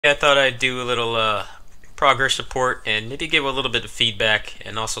I thought I'd do a little progress report and maybe give a little bit of feedback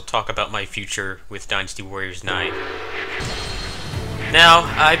and also talk about my future with Dynasty Warriors 9. Now,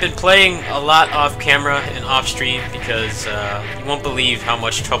 I've been playing a lot off camera and off stream because you won't believe how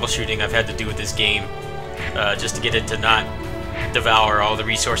much troubleshooting I've had to do with this game just to get it to not devour all the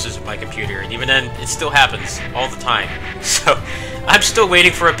resources of my computer, and even then, it still happens all the time. So, I'm still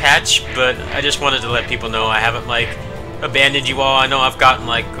waiting for a patch, but I just wanted to let people know I haven't abandoned you all. I know I've gotten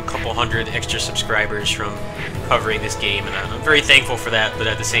a couple hundred extra subscribers from covering this game, and I'm very thankful for that, but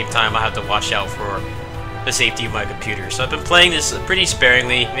at the same time I have to watch out for the safety of my computer. So I've been playing this pretty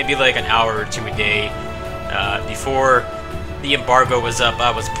sparingly, maybe like an hour or two a day. Before the embargo was up, I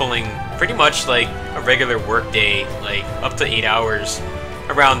was pulling pretty much like a regular work day, like up to 8 hours,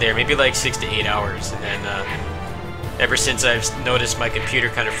 around there, maybe like 6 to 8 hours, and then ever since I've noticed my computer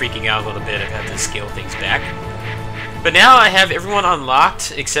kind of freaking out a little bit, I've had to scale things back. But now I have everyone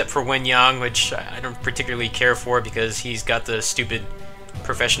unlocked except for Wen Yang, which I don't particularly care for because he's got the stupid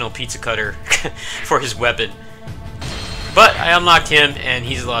professional pizza cutter for his weapon. But I unlocked him and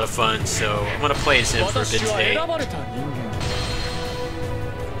he's a lot of fun, so I'm going to play as him for a bit today.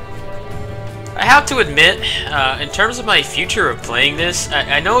 I have to admit, in terms of my future of playing this,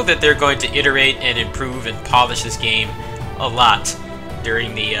 I know that they're going to iterate and improve and polish this game a lot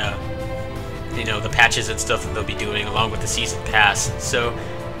during the the patches and stuff that they'll be doing along with the season pass. So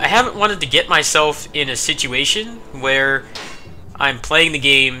I haven't wanted to get myself in a situation where I'm playing the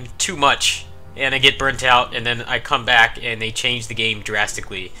game too much and I get burnt out and then I come back and they change the game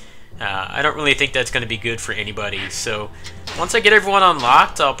drastically. I don't really think that's going to be good for anybody. So once I get everyone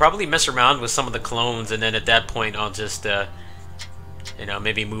unlocked, I'll probably mess around with some of the clones, and then at that point I'll just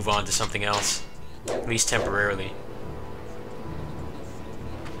maybe move on to something else, at least temporarily.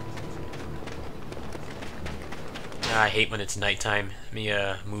 I hate when it's nighttime. Let me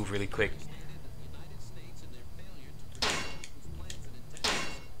move really quick.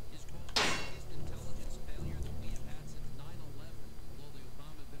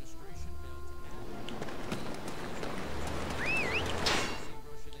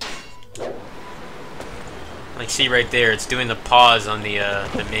 Like, see right there, it's doing the pause on the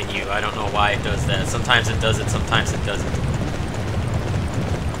menu. I don't know why it does that. Sometimes it does it, sometimes it doesn't.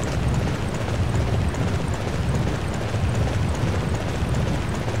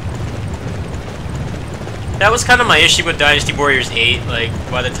 That was kind of my issue with Dynasty Warriors 8. Like,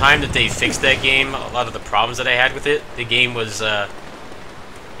 by the time that they fixed that game, a lot of the problems that I had with it, the game was, I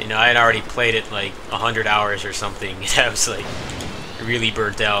had already played it like 100 hours or something. I was like really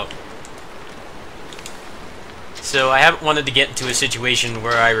burnt out. So I haven't wanted to get into a situation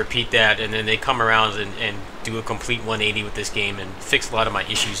where I repeat that and then they come around and do a complete 180 with this game and fix a lot of my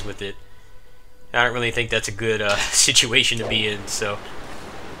issues with it. I don't really think that's a good situation to be in, so...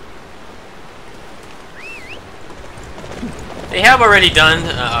 They have already done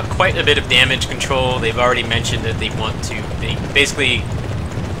quite a bit of damage control. They've already mentioned that they basically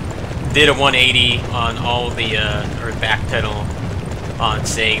did a 180 on all the, or backpedal on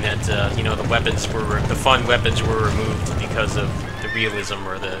saying that, the fun weapons were removed because of the realism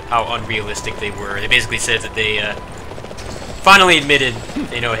or how unrealistic they were. They basically said that they finally admitted,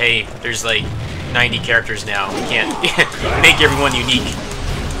 hey, there's like 90 characters now. We can't make everyone unique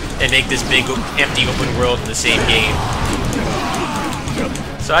and make this big empty open world in the same game.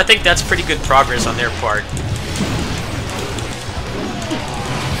 So I think that's pretty good progress on their part.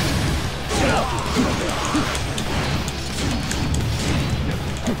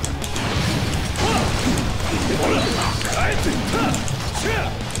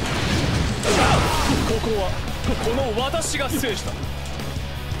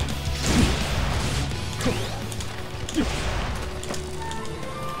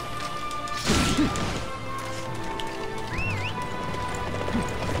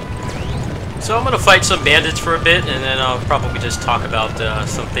 So I'm going to fight some bandits for a bit, and then I'll probably just talk about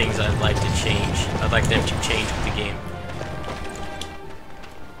some things I'd like to change. I'd like them to change with the game.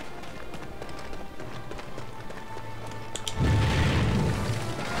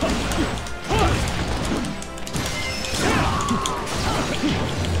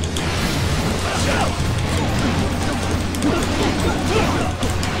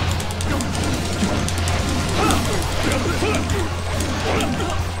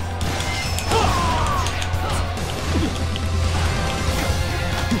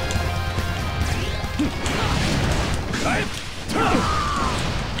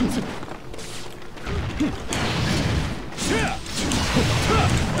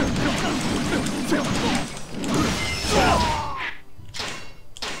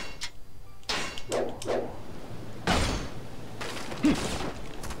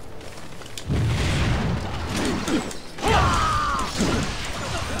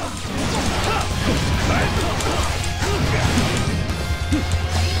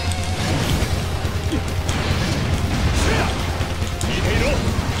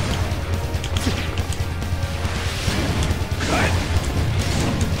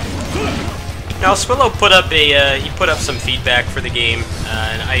 Now, Swillow put up he put up some feedback for the game,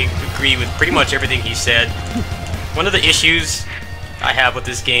 and I agree with pretty much everything he said. One of the issues I have with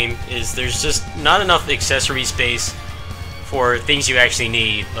this game is there's just not enough accessory space for things you actually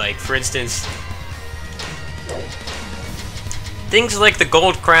need. Like, for instance, things like the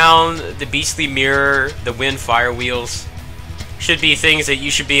gold crown, the beastly mirror, the wind fire wheels should be things that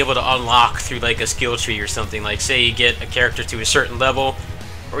you should be able to unlock through like a skill tree or something. Like, say you get a character to a certain level,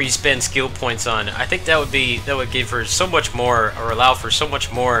 or you spend skill points on it. I think that would give for so much more, or allow for so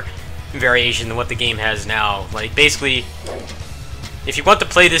much more variation than what the game has now. Like, basically, if you want to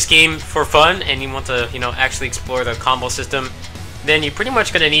play this game for fun and you want to, you know, actually explore the combo system, then you're pretty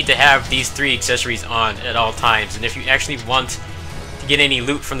much going to need to have these 3 accessories on at all times. And if you actually want to get any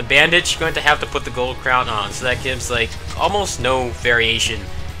loot from the bandage, you're going to have to put the gold crown on. So that gives like almost no variation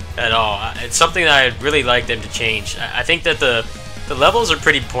at all. It's something that I'd really like them to change. I think that the levels are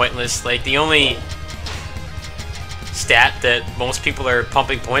pretty pointless. Like, the only stat that most people are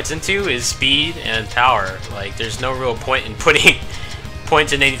pumping points into is speed and power. Like, there's no real point in putting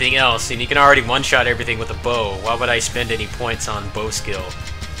points in anything else, and you can already one-shot everything with a bow. Why would I spend any points on bow skill?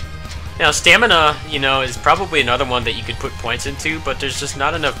 Now, stamina, you know, is probably another one that you could put points into, but there's just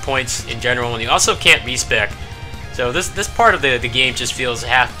not enough points in general, and you also can't respec. So this part of the game just feels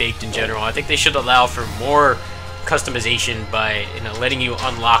half-baked in general. I think they should allow for more customization by, you know, letting you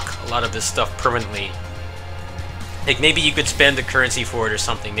unlock a lot of this stuff permanently. Like, maybe you could spend the currency for it or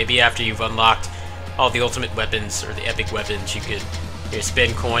something. Maybe after you've unlocked all the ultimate weapons or the epic weapons, you could, you know,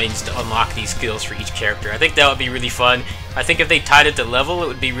 spend coins to unlock these skills for each character. I think that would be really fun. I think if they tied it to level, it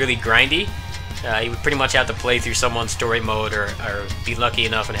would be really grindy. You would pretty much have to play through someone's story mode, or be lucky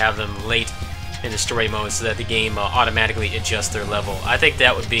enough and have them late in the story mode so that the game automatically adjusts their level. I think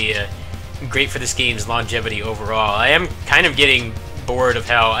that would be great for this game's longevity overall. I am kind of getting bored of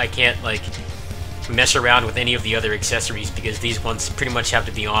how I can't like mess around with any of the other accessories, because these ones pretty much have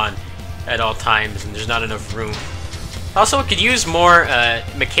to be on at all times and there's not enough room. Also, it could use more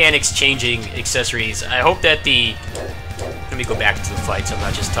mechanics changing accessories. I hope that the... Let me go back to the fight so I'm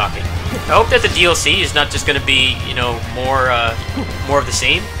not just talking. I hope that the DLC is not just going to be, you know, more of the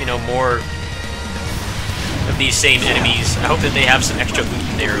same, you know, more of these same enemies. I hope that they have some extra loot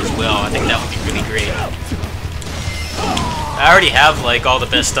in there as well. I think that would be really great. I already have like all the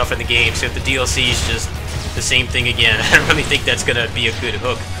best stuff in the game, so if the DLC is just the same thing again, I don't really think that's gonna be a good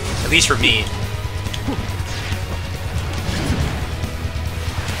hook, at least for me.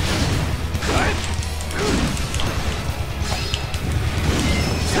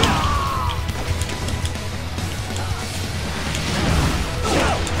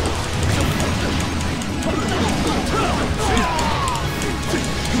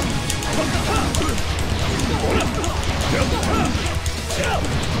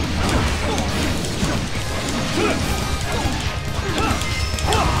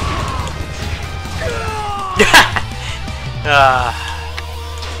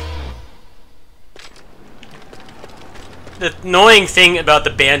 The annoying thing about the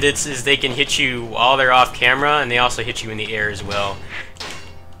bandits is they can hit you while they're off camera, and they also hit you in the air as well.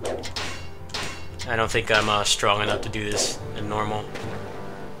 I don't think I'm strong enough to do this in normal.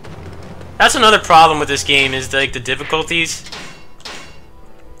 That's another problem with this game, is like the difficulties.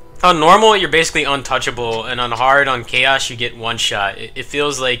 On normal, you're basically untouchable, and on hard, on chaos, you get one shot. It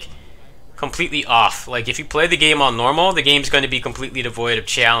feels like completely off. Like, if you play the game on normal, the game's going to be completely devoid of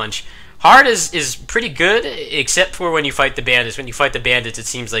challenge. Hard is pretty good, except for when you fight the bandits. When you fight the bandits, it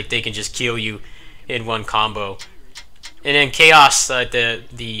seems like they can just kill you in one combo. And in chaos, the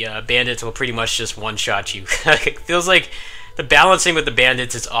bandits will pretty much just one-shot you. It feels like the balancing with the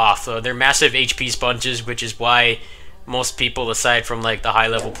bandits is off. They're massive HP sponges, which is why most people, aside from like the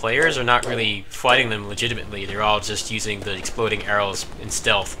high-level players, are not really fighting them legitimately. They're all just using the exploding arrows in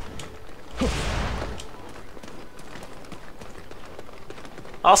stealth.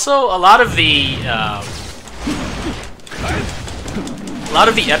 Also, a lot of the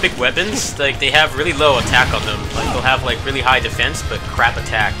epic weapons, like, they have really low attack on them. Like, they'll have like really high defense but crap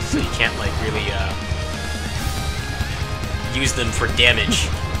attack, so you can't like really use them for damage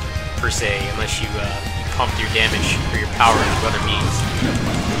per se, unless you pump your damage or your power through other means.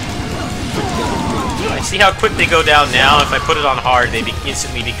 I see how quick they go down now. If I put it on hard, they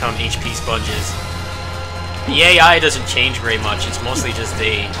instantly become HP sponges. The AI doesn't change very much. It's mostly just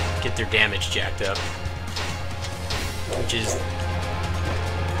they get their damage jacked up, which is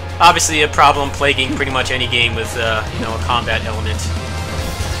obviously a problem plaguing pretty much any game with you know, a combat element.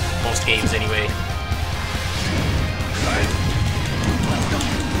 Most games, anyway.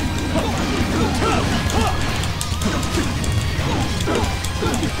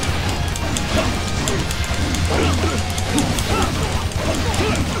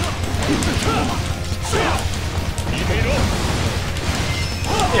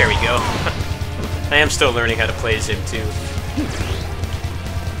 There we go. I am still learning how to play as him too.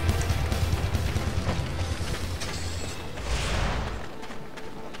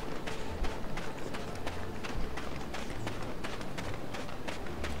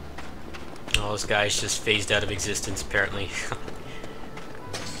 All those guys just phased out of existence, apparently.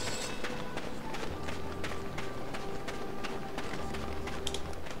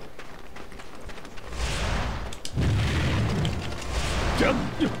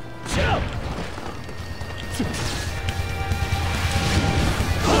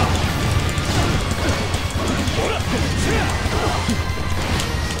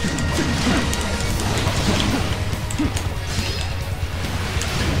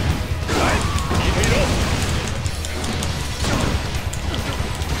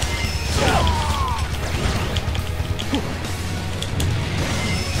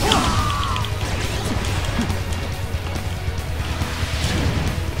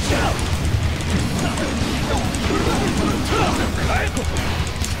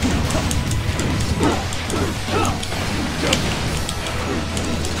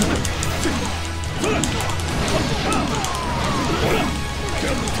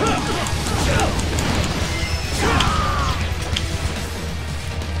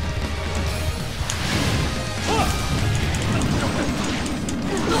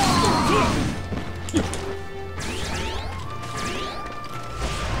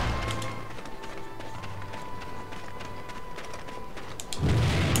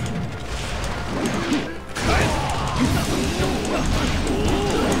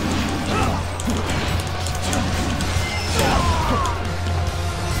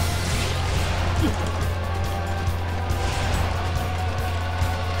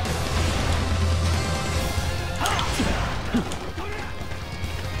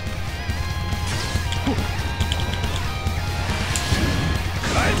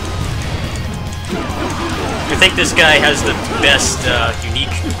 I think this guy has the best unique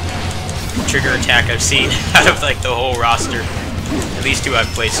trigger attack I've seen out of like the whole roster. At least 2 I've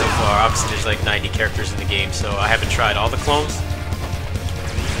played so far. Obviously there's like 90 characters in the game, so I haven't tried all the clones.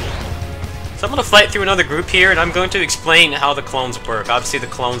 So I'm going to fight through another group here, and I'm going to explain how the clones work. Obviously the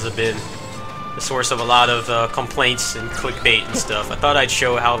clones have been the source of a lot of complaints and clickbait and stuff. I thought I'd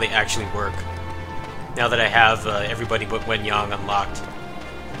show how they actually work, now that I have everybody but Wen Yang unlocked.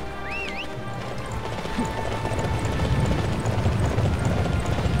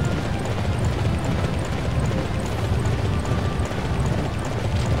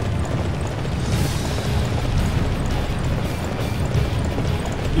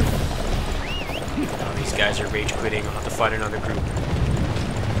 Guys are rage quitting. I'll have to find another group.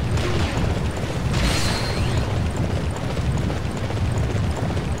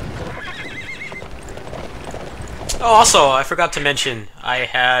 Oh, also, I forgot to mention, I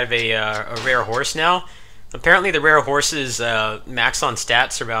have a rare horse now. Apparently the rare horses max on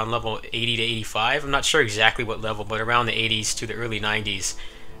stats around level 80 to 85. I'm not sure exactly what level, but around the 80s to the early 90s,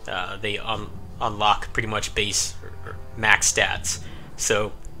 they unlock pretty much base or max stats.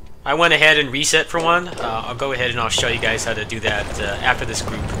 So I went ahead and reset for one. I'll go ahead and I'll show you guys how to do that after this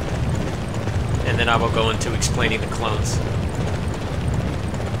group. And then I will go into explaining the clones.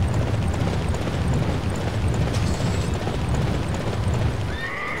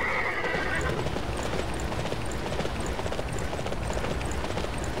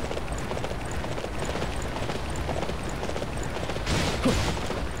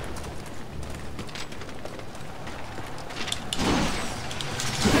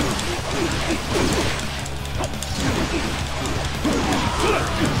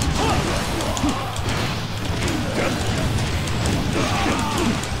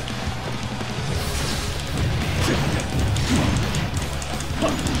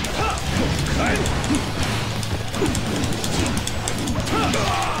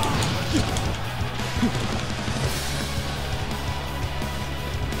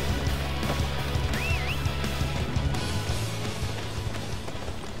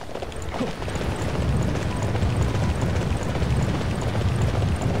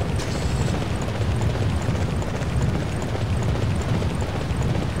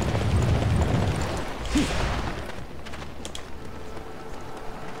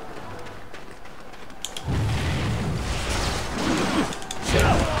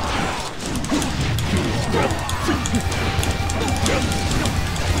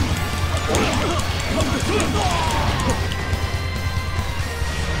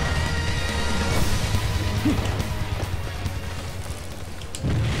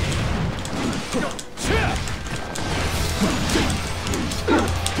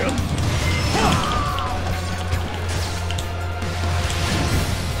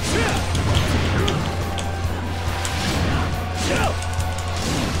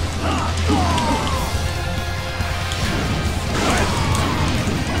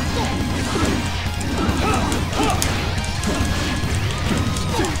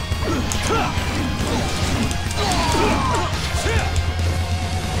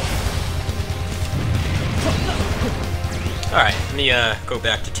 Alright, let me go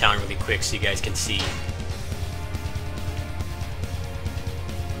back to town really quick so you guys can see.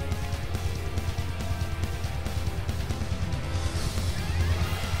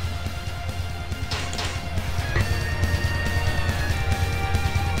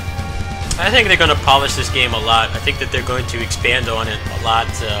 I think they're going to polish this game a lot. I think that they're going to expand on it a lot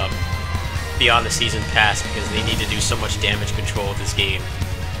beyond the season pass because they need to do so much damage control of this game.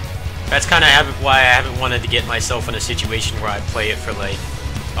 That's kind of why I haven't wanted to get myself in a situation where I play it for like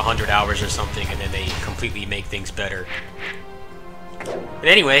 100 hours or something and then they completely make things better. But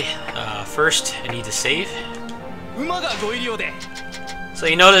anyway, first I need to save. So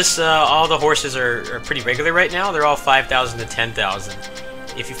you notice all the horses are pretty regular right now. They're all 5,000 to 10,000.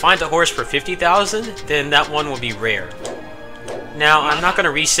 If you find a horse for 50,000, then that one will be rare. Now, I'm not going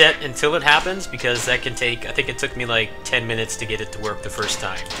to reset until it happens, because that can take, I think it took me like 10 minutes to get it to work the first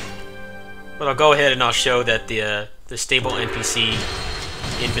time. But I'll go ahead and I'll show that the stable NPC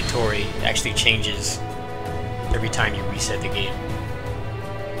inventory actually changes every time you reset the game.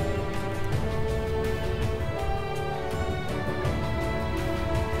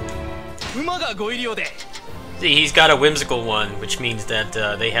 See, he's got a whimsical one, which means that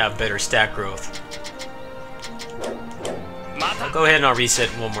they have better stat growth. I'll go ahead and I'll reset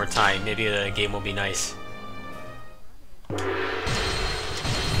one more time. Maybe the game will be nice.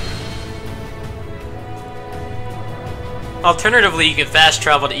 Alternatively, you can fast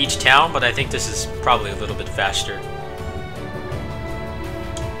travel to each town, but I think this is probably a little bit faster.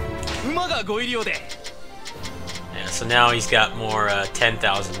 Yeah, so now he's got more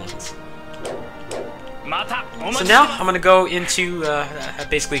 10,000 ones. So now I'm going to go into, that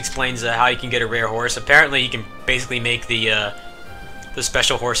basically explains how you can get a rare horse. Apparently you can basically make the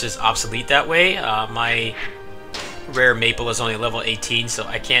special horses obsolete that way. My rare maple is only level 18, so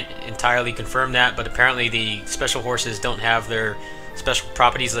I can't entirely confirm that, but apparently the special horses don't have their special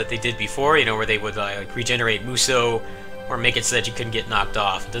properties that they did before, you know, where they would like regenerate Muso or make it so that you couldn't get knocked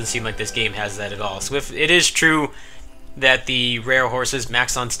off. It doesn't seem like this game has that at all. So if it is true that the rare horses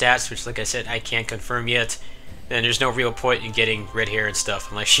max on stats, which like I said I can't confirm yet, then there's no real point in getting red hair and stuff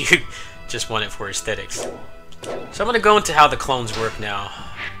unless you just want it for aesthetics. So I'm going to go into how the clones work now.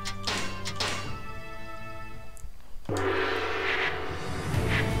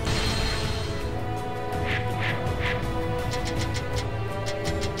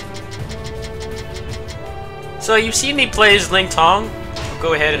 So you've seen me play as Ling Tong. I'll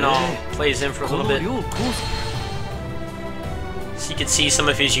go ahead and I'll play as him for a little bit. So you can see some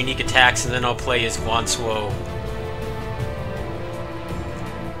of his unique attacks, and then I'll play as Guansuo.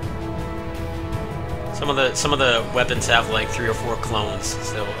 Some of the weapons have like 3 or 4 clones,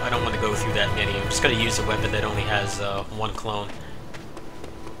 so I don't want to go through that many. I'm just going to use a weapon that only has 1 clone.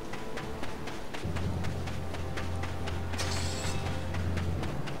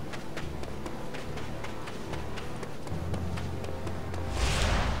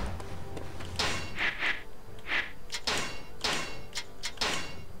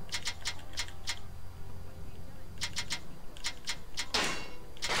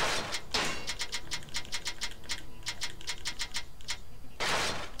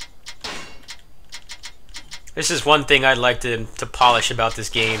 This is one thing I'd like to polish about this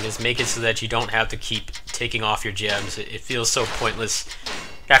game, is make it so that you don't have to keep taking off your gems. It feels so pointless.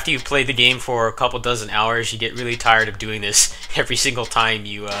 After you've played the game for a couple dozen hours, you get really tired of doing this every single time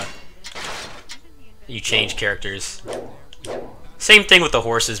you change characters. Same thing with the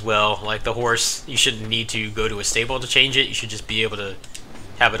horse as well. Like the horse, you shouldn't need to go to a stable to change it. You should just be able to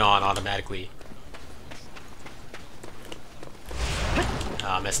have it on automatically.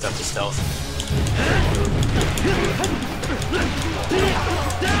 Ah, messed up the stealth.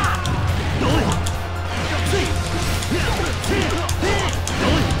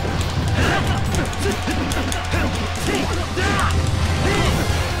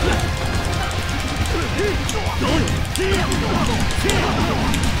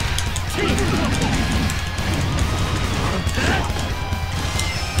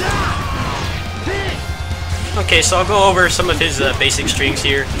 Okay, so I'll go over some of his basic strings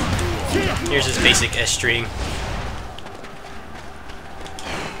here. Here's his basic S string.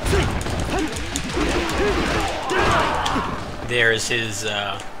 There is his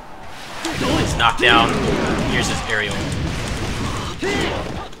knockdown. Here's his aerial.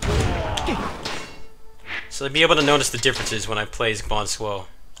 So you'll be able to notice the differences when I play as Guansuo.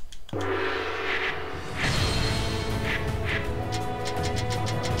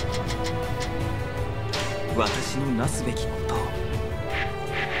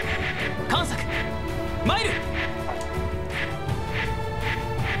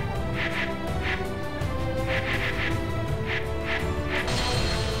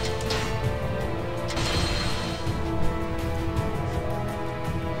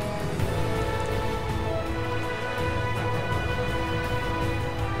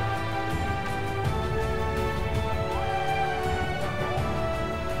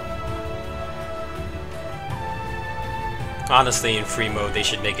 Honestly, in free mode, they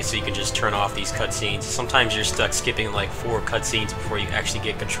should make it so you can just turn off these cutscenes. Sometimes you're stuck skipping like 4 cutscenes before you actually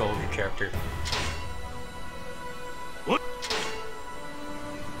get control of your character. What?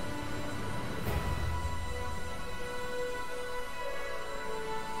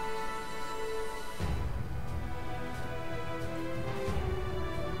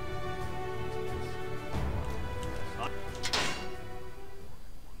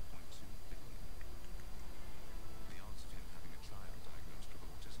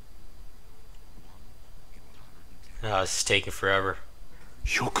 Oh, this is taking forever.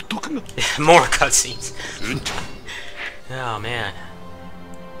 More cutscenes. Oh man.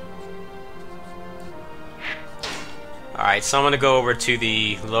 Alright, so I'm gonna go over to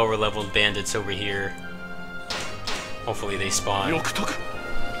the lower level bandits over here. Hopefully they spawn.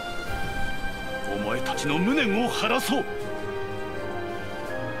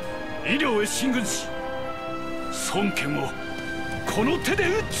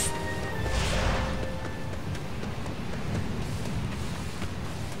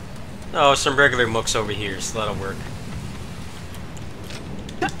 Oh, some regular mooks over here, so that'll work.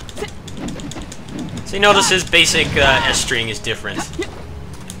 So you notice his basic S string is different.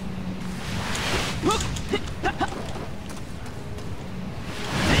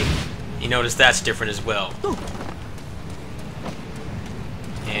 You notice that's different as well.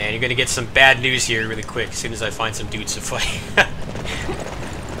 And you're gonna get some bad news here really quick as soon as I find some dudes to fight.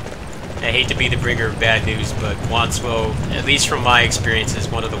 I hate to be the bringer of bad news, but Wansuo, at least from my experience, is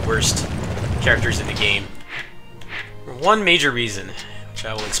one of the worst characters in the game. For one major reason, which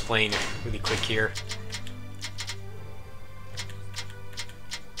I will explain really quick here.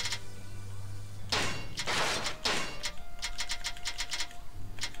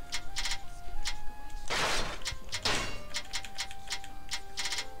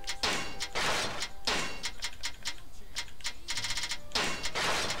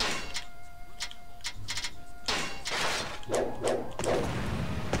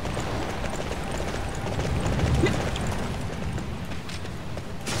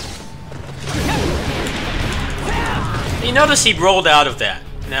 You notice he rolled out of that.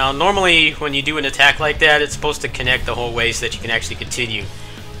 Now, normally when you do an attack like that, it's supposed to connect the whole way so that you can actually continue.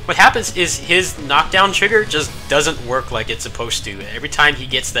 What happens is his knockdown trigger just doesn't work like it's supposed to. Every time he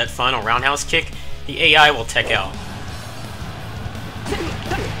gets that final roundhouse kick, the AI will tech out.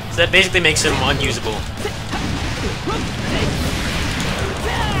 So that basically makes him unusable.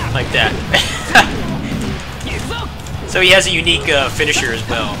 Like that. So he has a unique finisher as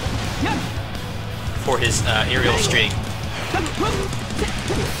well for his aerial string.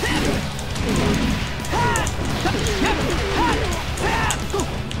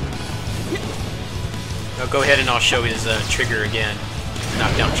 I'll go ahead and I'll show his trigger again.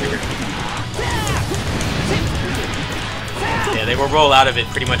 Knockdown trigger. Yeah, they will roll out of it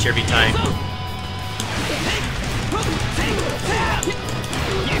pretty much every time.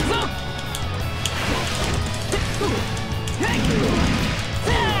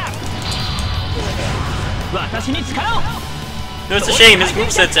 No, it's a shame, his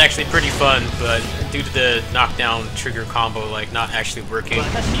moveset's actually pretty fun, but due to the knockdown trigger combo like not actually working,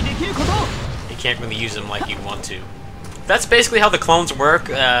 you can't really use them like you'd want to. That's basically how the clones work.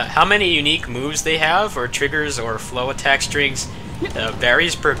 How many unique moves they have, or triggers, or flow attack strings,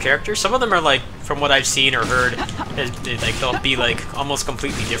 varies per character. Some of them are like, from what I've seen or heard, like they'll be like almost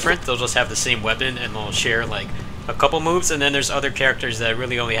completely different. They'll just have the same weapon and they'll share like a couple moves, and then there's other characters that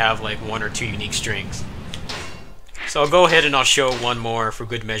really only have like 1 or 2 unique strings. So I'll go ahead and I'll show one more for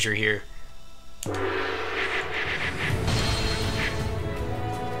good measure here.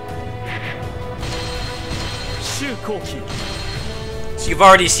 So you've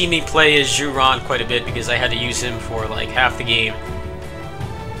already seen me play as Zhuran quite a bit because I had to use him for like half the game.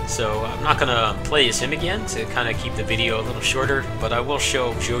 So I'm not gonna play as him again to kind of keep the video a little shorter, but I will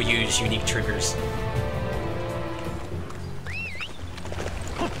show Zhou-Yu's unique triggers.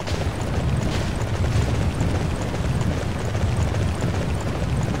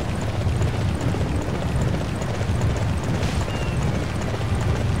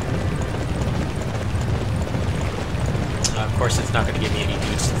 Of course, it's not going to give me any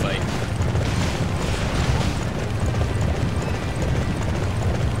dudes to fight.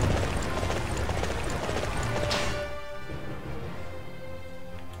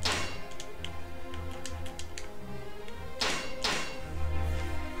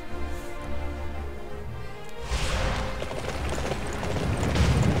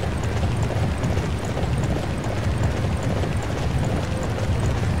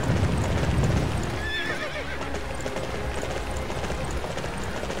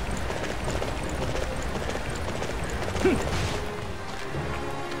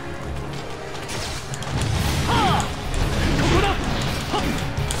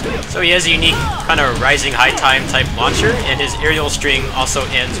 So he has a unique kind of rising high time type launcher, and his aerial string also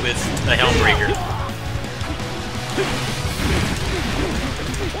ends with a helm breaker.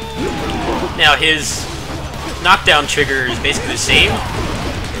 Now his knockdown trigger is basically the same.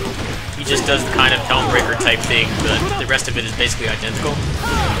 He just does the kind of helm breaker type thing, but the rest of it is basically identical.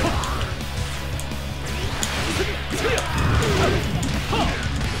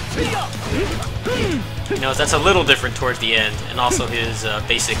 You know, that's a little different towards the end, and also his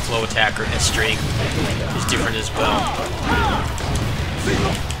basic flow attack or S string is different as well.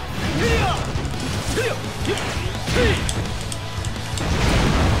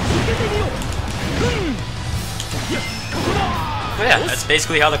 But yeah, that's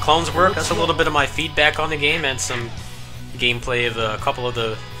basically how the clones work. That's a little bit of my feedback on the game and some gameplay of a couple of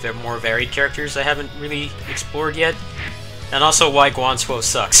the more varied characters I haven't really explored yet. And also why Guanshuo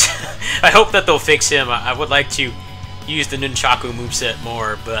sucks. I hope that they'll fix him. I would like to use the Nunchaku moveset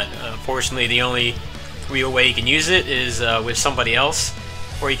more, but unfortunately the only real way you can use it is with somebody else,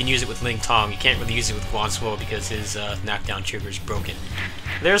 or you can use it with Ling Tong. You can't really use it with Guanshuo because his knockdown trigger is broken.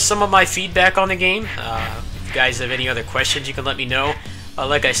 There's some of my feedback on the game. If you guys have any other questions, you can let me know.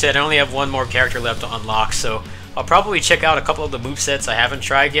 Like I said, I only have one more character left to unlock, so I'll probably check out a couple of the movesets I haven't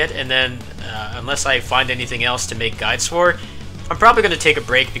tried yet, and then unless I find anything else to make guides for, I'm probably going to take a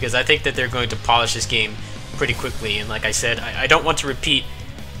break because I think that they're going to polish this game pretty quickly. And like I said, I don't want to repeat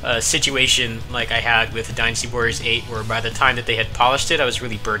a situation like I had with Dynasty Warriors 8, where by the time that they had polished it, I was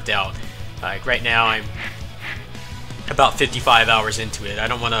really burnt out. Like right now, I'm about 55 hours into it. I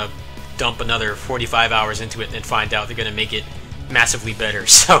don't want to dump another 45 hours into it and then find out they're going to make it massively better.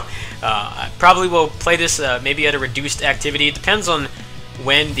 So I probably will play this maybe at a reduced activity. It depends on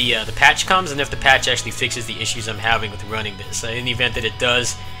when the patch comes and if the patch actually fixes the issues I'm having with running this. In the event that it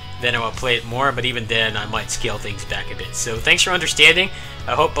does, then I will play it more, but even then I might scale things back a bit. So thanks for understanding.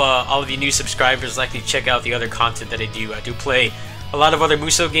 I hope all of you new subscribers like to check out the other content that I do. I do play a lot of other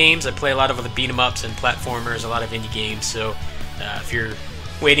Musou games. I play a lot of other beat-em-ups and platformers, a lot of indie games. So if you're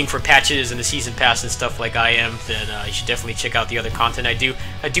waiting for patches and the season pass and stuff like I am, then you should definitely check out the other content I do.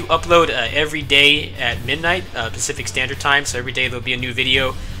 I do upload every day at midnight Pacific Standard Time, so every day there'll be a new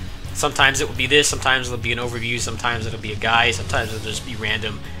video. Sometimes it will be this, sometimes it'll be an overview, sometimes it'll be a guide, sometimes it'll just be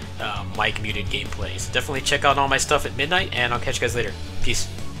random mic muted gameplay. So definitely check out all my stuff at midnight, and I'll catch you guys later. Peace.